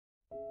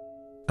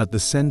At the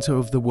center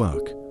of the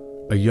work,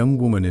 a young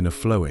woman in a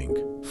flowing,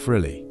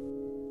 frilly,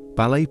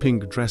 ballet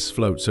pink dress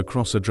floats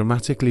across a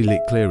dramatically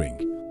lit clearing.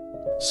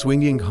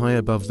 Swinging high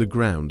above the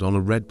ground on a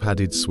red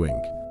padded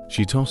swing,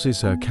 she tosses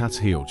her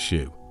cat-heeled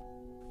shoe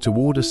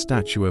toward a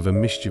statue of a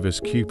mischievous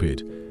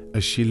Cupid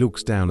as she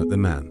looks down at the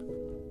man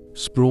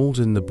sprawled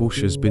in the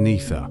bushes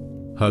beneath her.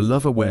 Her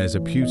lover wears a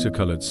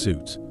pewter-colored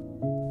suit,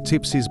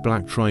 tips his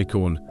black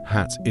tricorn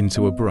hat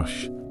into a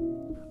brush,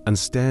 and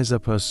stares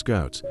up her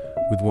skirt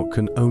with what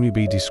can only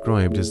be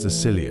described as the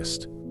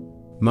silliest,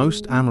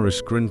 most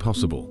amorous grin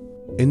possible.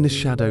 In the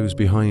shadows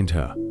behind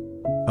her,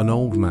 an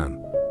old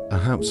man,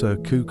 perhaps her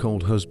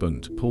cuckold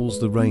husband, pulls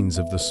the reins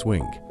of the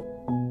swing.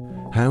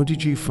 How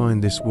did you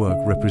find this work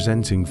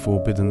representing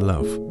forbidden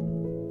love?